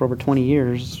have for over 20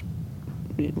 years,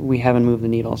 we haven't moved the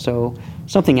needle. So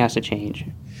something has to change.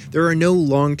 There are no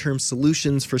long-term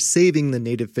solutions for saving the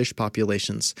native fish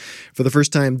populations. For the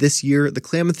first time this year, the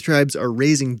Klamath tribes are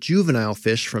raising juvenile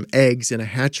fish from eggs in a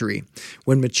hatchery.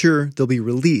 When mature, they'll be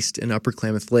released in Upper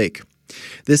Klamath Lake.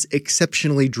 This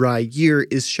exceptionally dry year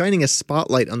is shining a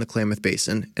spotlight on the Klamath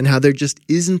Basin and how there just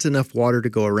isn't enough water to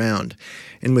go around.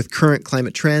 And with current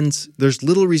climate trends, there's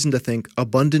little reason to think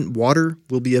abundant water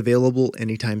will be available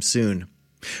anytime soon.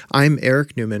 I'm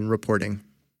Eric Newman reporting.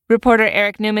 Reporter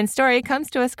Eric Newman's story comes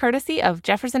to us courtesy of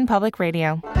Jefferson Public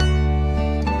Radio.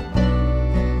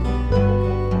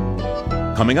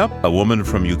 Coming up, a woman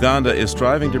from Uganda is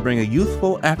striving to bring a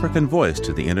youthful African voice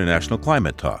to the international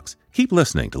climate talks. Keep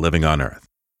listening to Living on Earth.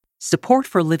 Support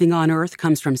for Living on Earth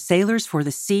comes from Sailors for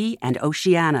the Sea and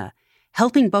Oceana,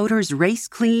 helping boaters race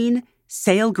clean,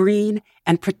 sail green,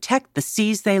 and protect the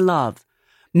seas they love.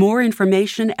 More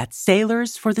information at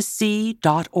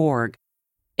sailorsforthesea.org.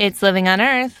 It's Living on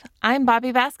Earth. I'm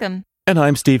Bobby Bascom. And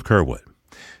I'm Steve Curwood.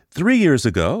 3 years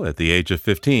ago, at the age of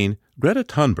 15, Greta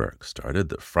Thunberg started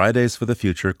the Fridays for the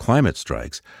Future climate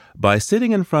strikes by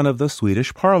sitting in front of the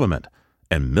Swedish parliament,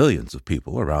 and millions of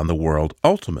people around the world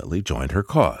ultimately joined her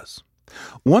cause.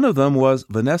 One of them was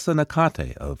Vanessa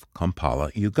Nakate of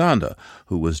Kampala, Uganda,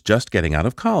 who was just getting out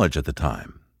of college at the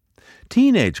time.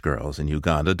 Teenage girls in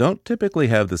Uganda don't typically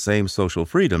have the same social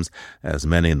freedoms as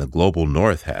many in the global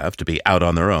north have to be out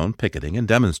on their own picketing and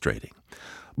demonstrating.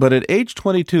 But at age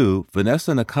 22,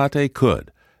 Vanessa Nakate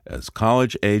could, as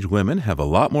college-age women have a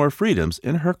lot more freedoms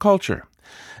in her culture.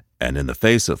 And in the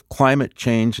face of climate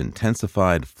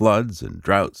change-intensified floods and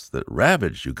droughts that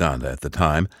ravaged Uganda at the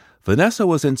time, Vanessa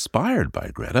was inspired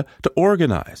by Greta to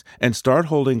organize and start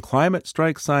holding climate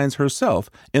strike signs herself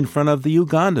in front of the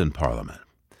Ugandan parliament.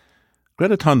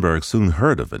 Greta Thunberg soon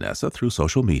heard of Vanessa through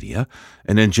social media,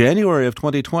 and in January of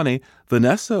 2020,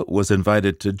 Vanessa was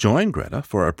invited to join Greta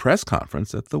for a press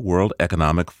conference at the World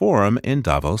Economic Forum in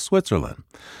Davos, Switzerland.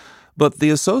 But the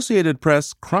Associated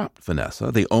Press cropped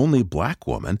Vanessa, the only black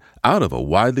woman, out of a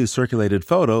widely circulated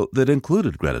photo that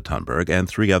included Greta Thunberg and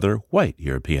 3 other white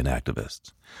European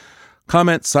activists.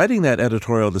 Comments citing that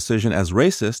editorial decision as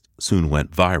racist soon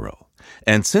went viral.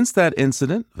 And since that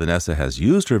incident, Vanessa has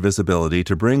used her visibility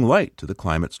to bring light to the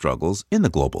climate struggles in the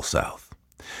global South.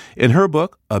 In her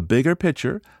book, A Bigger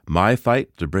Picture, My Fight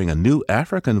to Bring a New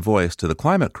African Voice to the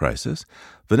Climate Crisis,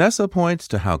 Vanessa points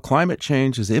to how climate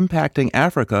change is impacting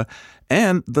Africa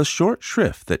and the short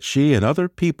shrift that she and other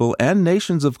people and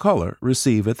nations of color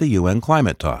receive at the UN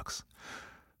climate talks.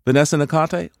 Vanessa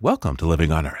Nakate, welcome to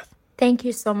Living on Earth. Thank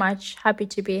you so much. Happy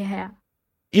to be here.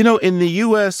 You know, in the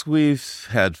U.S., we've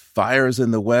had fires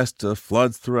in the West,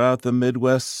 floods throughout the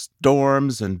Midwest,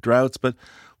 storms and droughts, but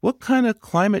what kind of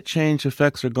climate change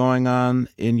effects are going on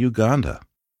in Uganda?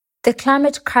 The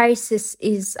climate crisis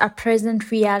is a present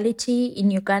reality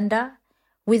in Uganda.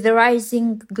 With the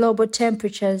rising global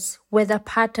temperatures, weather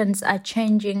patterns are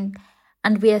changing,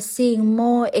 and we are seeing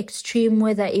more extreme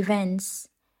weather events.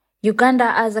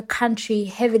 Uganda as a country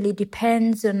heavily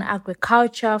depends on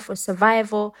agriculture for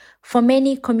survival for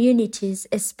many communities,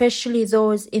 especially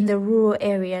those in the rural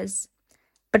areas.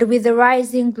 But with the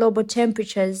rising global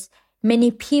temperatures, many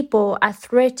people are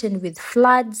threatened with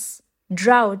floods,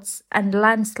 droughts, and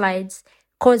landslides,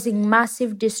 causing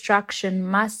massive destruction,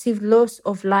 massive loss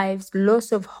of lives,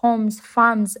 loss of homes,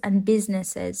 farms, and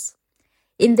businesses.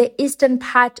 In the eastern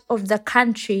part of the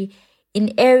country,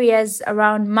 in areas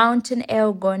around Mountain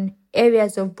Elgon,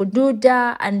 areas of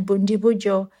Bududa and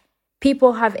Bundibujo,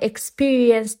 people have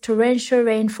experienced torrential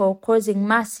rainfall causing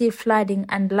massive flooding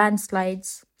and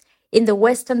landslides. In the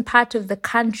western part of the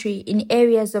country, in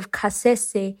areas of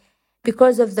Kasese,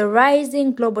 because of the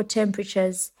rising global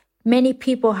temperatures, many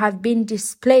people have been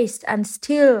displaced and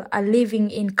still are living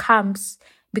in camps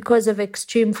because of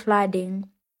extreme flooding.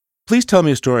 Please tell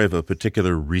me a story of a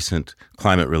particular recent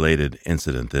climate-related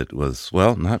incident that was,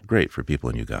 well, not great for people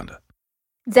in Uganda.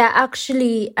 There are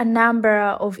actually a number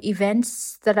of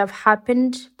events that have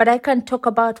happened, but I can talk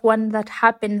about one that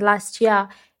happened last year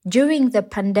during the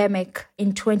pandemic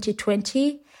in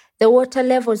 2020. The water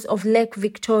levels of Lake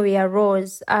Victoria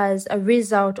rose as a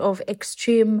result of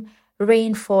extreme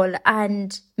rainfall,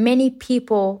 and many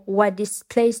people were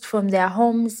displaced from their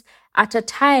homes at a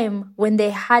time when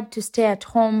they had to stay at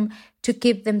home to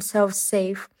keep themselves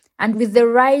safe. And with the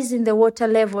rise in the water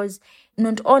levels,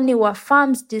 not only were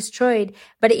farms destroyed,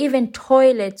 but even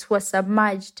toilets were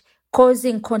submerged,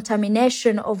 causing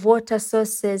contamination of water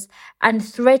sources and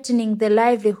threatening the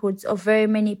livelihoods of very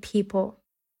many people.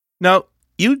 Now,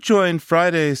 you joined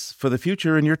Fridays for the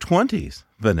Future in your 20s,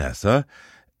 Vanessa,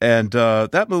 and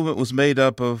that movement was made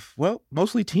up of, well,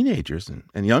 mostly teenagers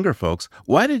and younger folks.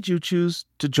 Why did you choose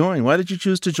to join? Why did you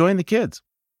choose to join the kids?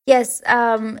 Yes,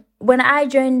 when I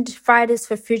joined Fridays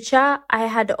for Future, I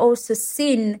had also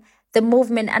seen the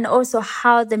movement and also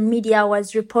how the media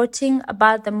was reporting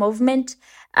about the movement,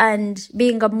 and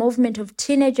being a movement of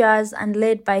teenagers and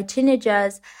led by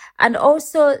teenagers. And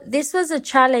also, this was a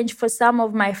challenge for some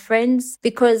of my friends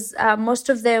because most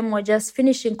of them were just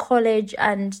finishing college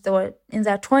and they were in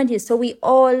their 20s. So we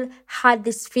all had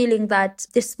this feeling that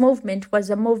this movement was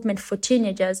a movement for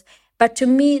teenagers. But to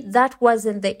me, that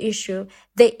wasn't the issue.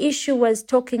 The issue was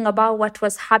talking about what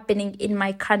was happening in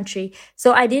my country.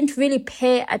 So I didn't really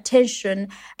pay attention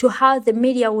to how the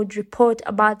media would report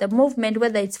about the movement,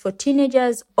 whether it's for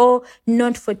teenagers or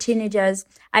not for teenagers.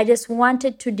 I just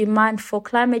wanted to demand for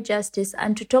climate justice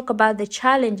and to talk about the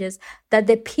challenges that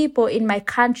the people in my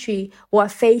country were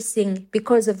facing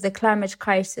because of the climate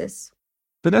crisis.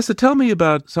 Vanessa, tell me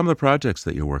about some of the projects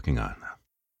that you're working on.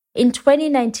 In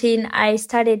 2019, I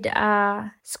started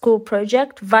a school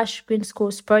project, Vash Green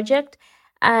Schools Project,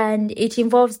 and it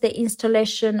involves the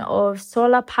installation of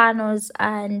solar panels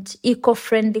and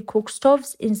eco-friendly cook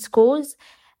stoves in schools.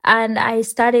 And I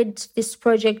started this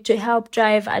project to help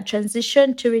drive a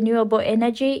transition to renewable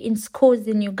energy in schools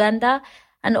in Uganda,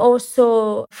 and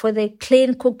also for the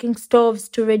clean cooking stoves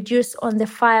to reduce on the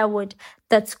firewood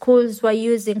that schools were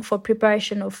using for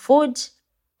preparation of food.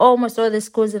 Almost all the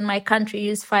schools in my country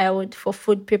use firewood for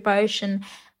food preparation.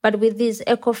 But with these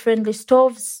eco-friendly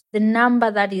stoves, the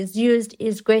number that is used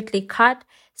is greatly cut.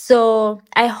 So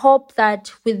I hope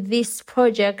that with this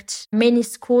project, many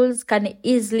schools can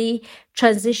easily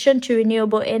transition to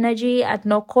renewable energy at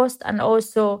no cost and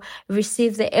also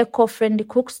receive the eco-friendly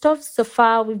cook stoves. So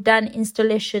far, we've done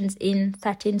installations in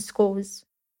 13 schools.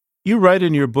 You write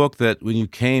in your book that when you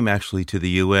came actually to the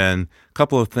UN, a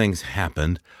couple of things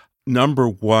happened. Number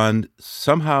one,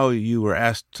 somehow you were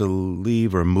asked to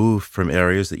leave or move from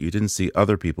areas that you didn't see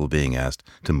other people being asked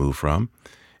to move from.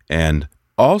 And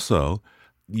also,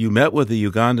 you met with the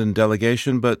Ugandan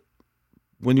delegation, but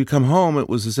when you come home, it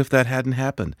was as if that hadn't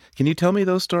happened. Can you tell me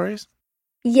those stories?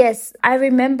 Yes, I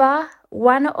remember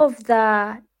one of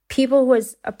the people who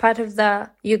was a part of the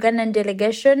Ugandan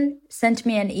delegation sent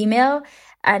me an email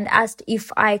and asked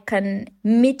if I can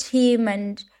meet him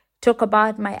and talk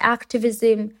about my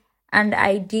activism. And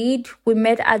I did. We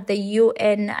met at the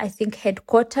UN, I think,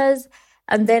 headquarters.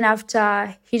 And then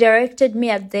after, he directed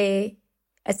me at I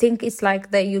think it's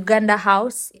like the Uganda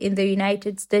House in the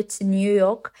United States in New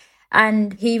York.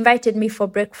 And he invited me for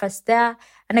breakfast there.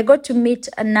 And I got to meet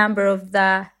a number of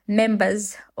the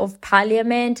members of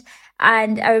parliament.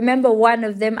 And I remember one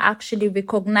of them actually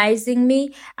recognizing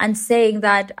me and saying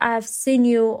that, I've seen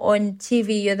you on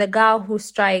TV. You're the girl who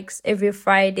strikes every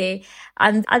Friday.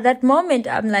 And at that moment,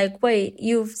 I'm like, wait,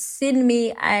 you've seen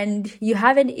me and you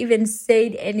haven't even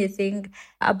said anything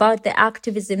about the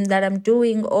activism that I'm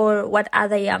doing or what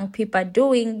other young people are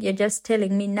doing. You're just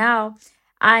telling me now.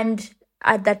 And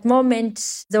at that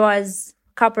moment, there was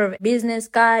a couple of business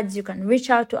cards. You can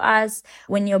reach out to us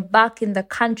when you're back in the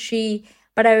country.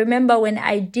 But I remember when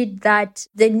I did that,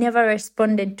 they never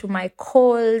responded to my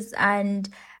calls, and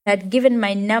I had given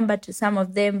my number to some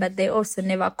of them, but they also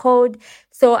never called.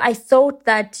 So I thought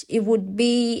that it would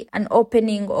be an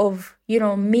opening of,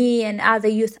 me and other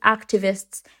youth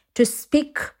activists to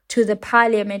speak to the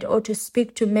parliament or to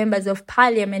speak to members of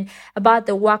parliament about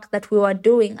the work that we were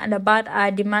doing and about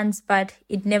our demands, but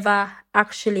it never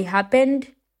actually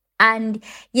happened. And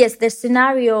yes, the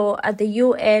scenario at the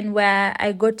UN where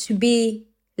I got to be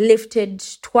lifted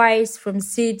twice from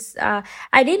seats,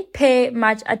 I didn't pay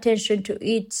much attention to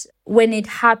it when it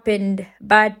happened.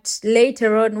 But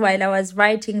later on, while I was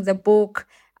writing the book,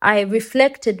 I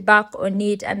reflected back on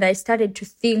it and I started to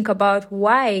think about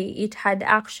why it had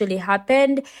actually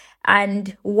happened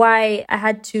and why I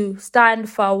had to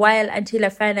stand for a while until I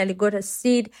finally got a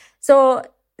seat. So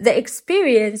the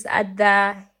experience at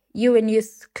the UN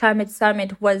Youth Climate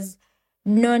Summit was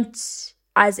not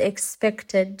as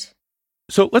expected.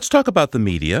 So let's talk about the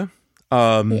media.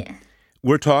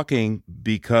 We're talking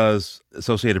because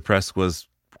Associated Press was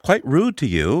quite rude to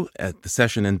you at the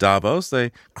session in Davos.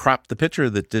 They cropped the picture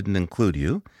that didn't include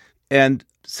you. And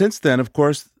since then, of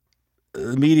course,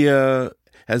 the media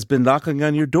has been knocking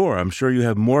on your door. I'm sure you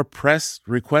have more press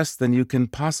requests than you can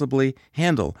possibly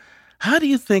handle. How do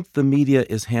you think the media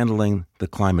is handling the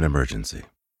climate emergency?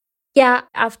 Yeah,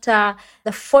 after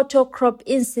the photo crop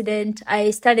incident, I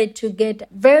started to get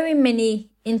very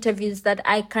many interviews that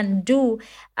I can do.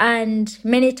 And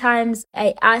many times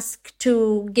I ask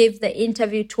to give the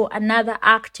interview to another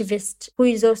activist who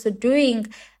is also doing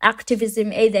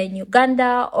activism either in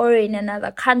Uganda or in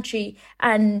another country.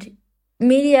 And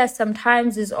media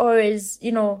sometimes is always,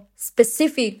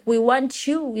 specific. We want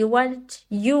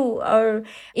you. Or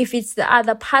if it's the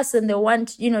other person, they want,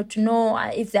 to know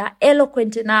if they're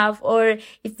eloquent enough or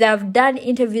if they've done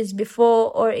interviews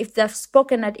before or if they've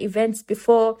spoken at events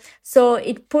before. So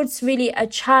it puts really a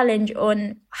challenge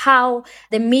on how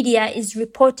the media is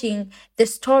reporting the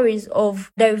stories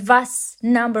of diverse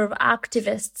number of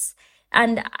activists.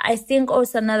 And I think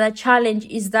also another challenge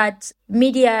is that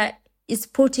media is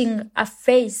putting a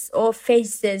face or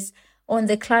faces on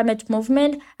the climate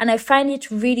movement. And I find it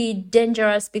really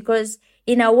dangerous because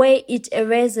in a way it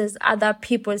erases other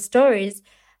people's stories.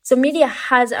 So media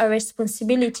has a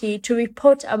responsibility to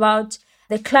report about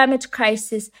the climate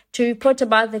crisis, to report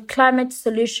about the climate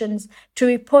solutions, to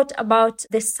report about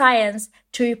the science,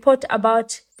 to report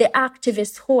about the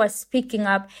activists who are speaking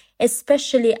up,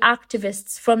 especially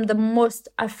activists from the most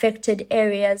affected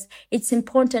areas. It's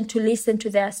important to listen to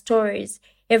their stories.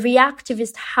 Every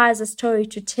activist has a story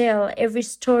to tell. Every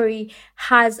story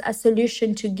has a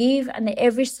solution to give, and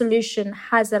every solution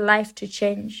has a life to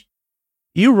change.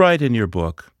 You write in your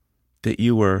book that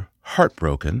you were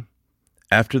heartbroken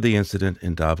after the incident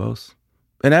in Davos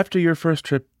and after your first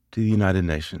trip to the United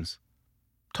Nations.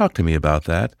 Talk to me about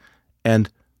that. And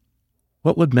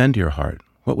what would mend your heart?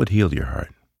 What would heal your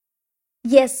heart?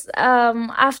 Yes,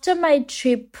 after my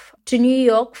trip to New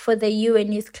York for the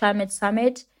UN Youth Climate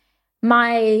Summit,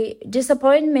 my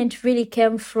disappointment really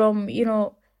came from,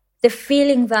 the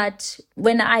feeling that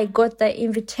when I got the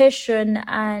invitation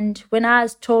and when I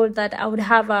was told that I would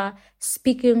have a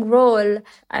speaking role,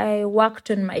 I worked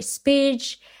on my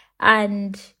speech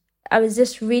and I was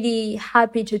just really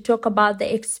happy to talk about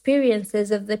the experiences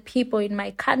of the people in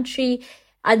my country.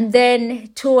 And then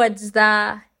towards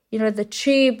the the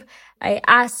trip, I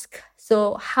ask,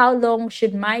 so how long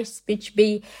should my speech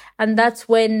be? And that's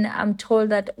when I'm told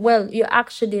that, well, you're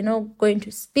actually not going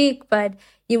to speak, but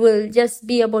you will just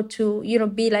be able to,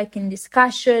 be like in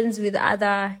discussions with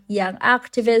other young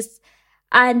activists.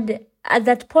 And at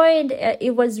that point,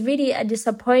 it was really a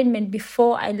disappointment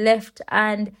before I left.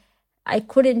 And I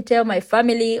couldn't tell my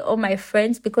family or my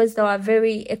friends because they were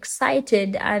very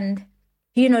excited and,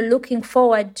 looking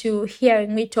forward to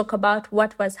hearing me talk about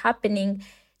what was happening.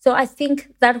 So I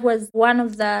think that was one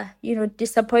of the,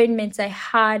 disappointments I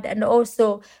had, and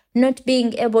also not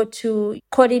being able to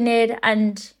coordinate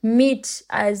and meet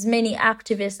as many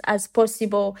activists as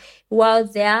possible while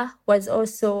there was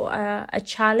also a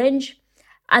challenge.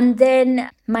 And then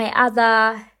my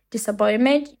other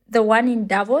disappointment, the one in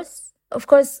Davos. Of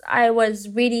course, I was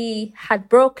really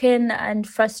heartbroken and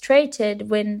frustrated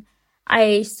when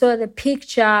I saw the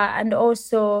picture and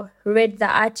also read the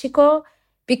article,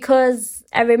 because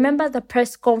I remember the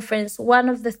press conference. One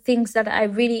of the things that I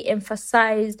really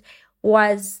emphasized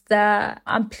was the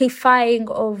amplifying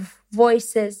of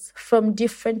voices from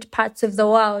different parts of the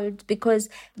world, because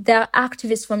there are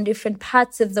activists from different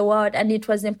parts of the world, and it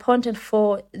was important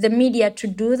for the media to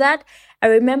do that. I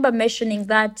remember mentioning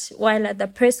that while at the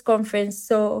press conference.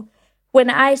 So when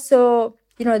I saw,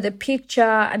 the picture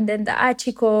and then the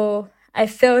article, I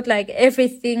felt like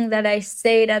everything that I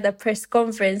said at the press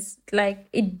conference, like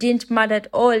it didn't matter at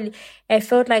all. I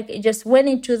felt like it just went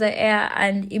into the air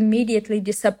and immediately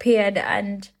disappeared,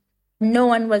 and no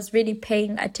one was really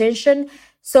paying attention.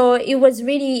 So it was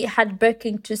really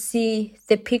heartbreaking to see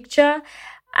the picture.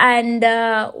 And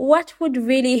what would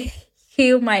really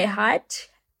heal my heart?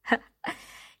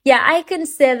 Yeah, I can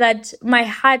say that my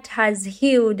heart has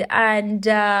healed, and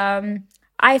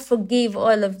I forgive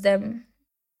all of them.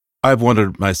 I've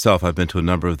wondered myself, I've been to a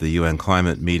number of the UN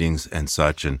climate meetings and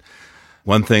such, and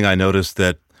one thing I noticed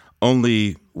that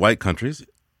only white countries,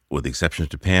 with the exception of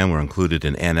Japan, were included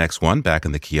in Annex 1 back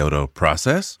in the Kyoto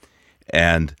process,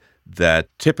 and that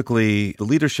typically the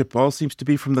leadership all seems to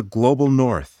be from the global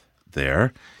north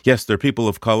there. Yes, there are people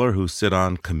of color who sit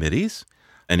on committees,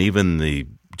 and even the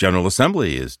General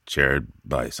Assembly is chaired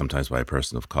sometimes by a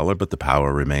person of color, but the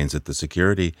power remains at the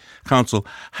Security Council.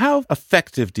 How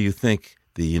effective do you think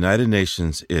the United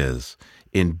Nations is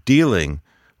in dealing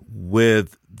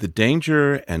with the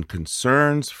danger and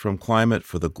concerns from climate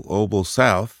for the global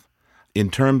south in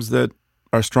terms that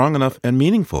are strong enough and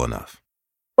meaningful enough?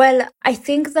 Well, I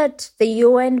think that the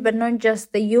UN, but not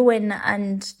just the UN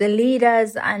and the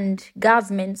leaders and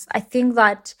governments, I think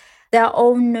that they're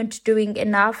all not doing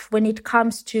enough when it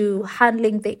comes to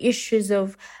handling the issues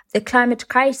of the climate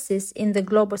crisis in the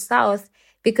global south.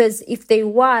 Because if they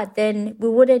were, then we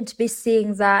wouldn't be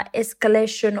seeing the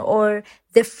escalation or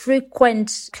the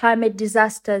frequent climate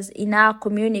disasters in our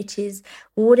communities.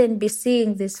 We wouldn't be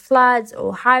seeing these floods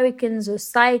or hurricanes or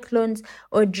cyclones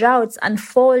or droughts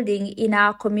unfolding in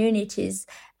our communities.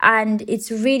 And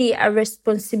it's really a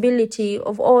responsibility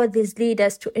of all these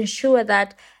leaders to ensure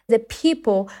that the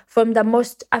people from the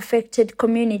most affected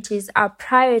communities are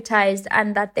prioritized,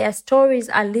 and that their stories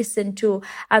are listened to,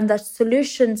 and that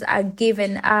solutions are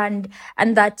given, and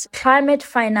that climate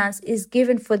finance is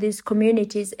given for these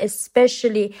communities,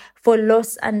 especially for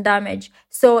loss and damage.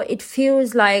 So it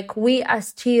feels like we are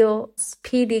still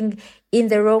speeding in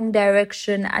the wrong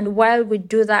direction. And while we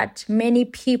do that, many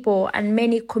people and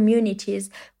many communities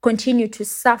continue to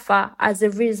suffer as a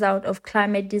result of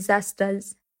climate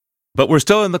disasters. But we're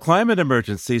still in the climate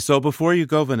emergency. So before you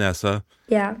go, Vanessa,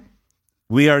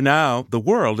 we are now, the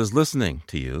world is listening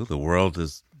to you. The world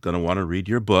is going to want to read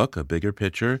your book, A Bigger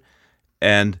Picture.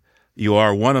 And you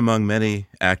are one among many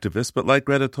activists. But like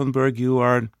Greta Thunberg, you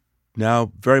are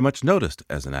now very much noticed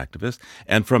as an activist,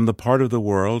 and from the part of the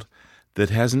world that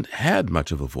hasn't had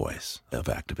much of a voice of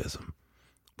activism.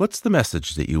 What's the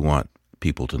message that you want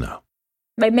people to know?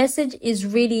 My message is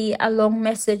really a long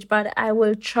message, but I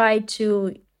will try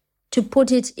to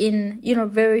put it in,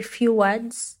 very few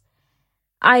words.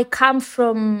 I come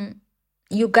from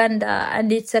Uganda,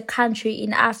 and it's a country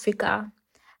in Africa.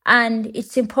 And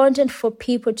it's important for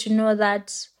people to know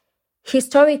that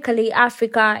historically,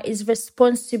 Africa is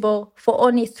responsible for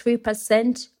only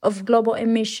 3% of global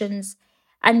emissions.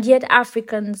 And yet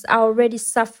Africans are already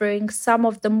suffering some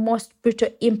of the most brutal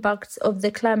impacts of the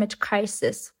climate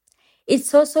crisis.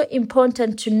 It's also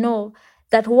important to know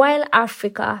that while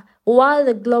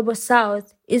the global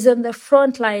south is on the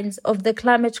front lines of the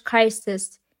climate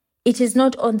crisis, it is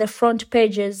not on the front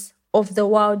pages of the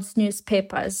world's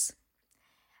newspapers.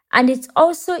 And it's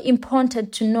also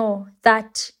important to know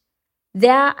that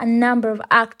there are a number of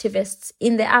activists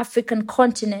in the African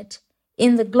continent,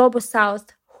 in the global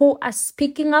south, who are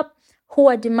speaking up, who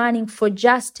are demanding for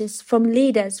justice from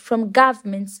leaders, from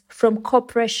governments, from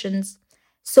corporations.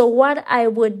 So what I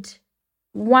would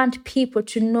want people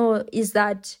to know is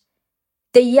that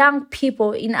the young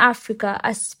people in Africa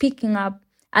are speaking up,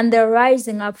 and they're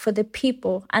rising up for the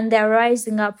people, and they're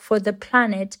rising up for the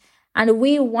planet. And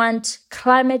we want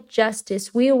climate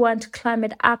justice. We want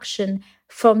climate action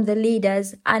from the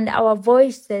leaders, and our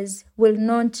voices will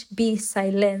not be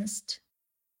silenced.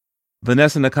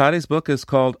 Vanessa Nakati's book is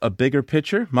called A Bigger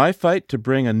Picture, My Fight to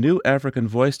Bring a New African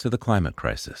Voice to the Climate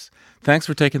Crisis. Thanks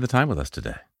for taking the time with us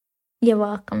today. You're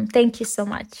welcome. Thank you so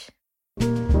much.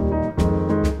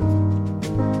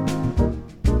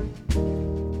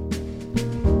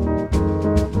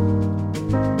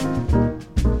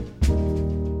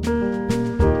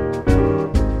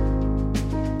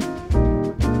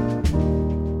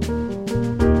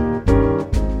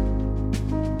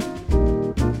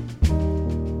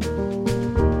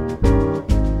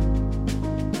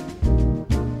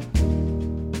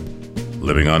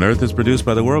 Living on Earth is produced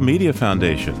by the World Media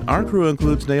Foundation. Our crew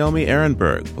includes Naomi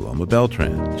Ehrenberg, Paloma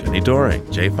Beltran, Jenny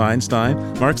Doring, Jay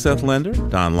Feinstein, Mark Seth Lender,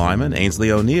 Don Lyman, Ainsley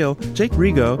O'Neill, Jake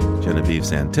Rigo, Genevieve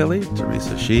Santilli,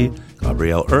 Teresa Shee,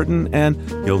 Gabrielle Urton, and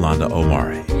Yolanda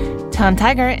Omari. Tom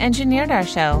Tiger engineered our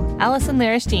show. Allison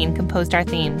Lierstein composed our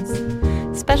themes.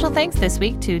 Special thanks this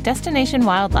week to Destination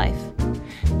Wildlife.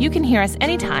 You can hear us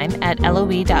anytime at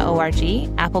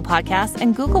LOE.org, Apple Podcasts,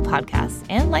 and Google Podcasts.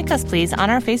 And like us, please, on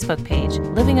our Facebook page,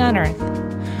 Living on Earth.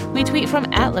 We tweet from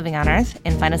 @LivingOnEarth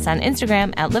and find us on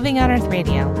Instagram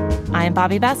 @LivingOnEarthRadio. I'm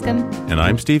Bobby Bascom. And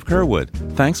I'm Steve Kerwood.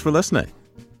 Thanks for listening.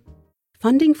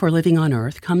 Funding for Living on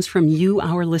Earth comes from you,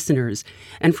 our listeners,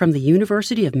 and from the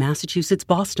University of Massachusetts,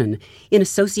 Boston, in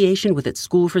association with its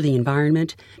School for the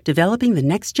Environment, developing the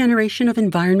next generation of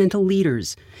environmental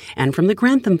leaders, and from the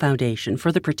Grantham Foundation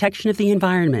for the Protection of the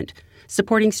Environment,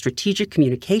 supporting strategic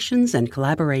communications and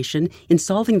collaboration in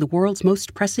solving the world's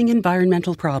most pressing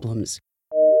environmental problems.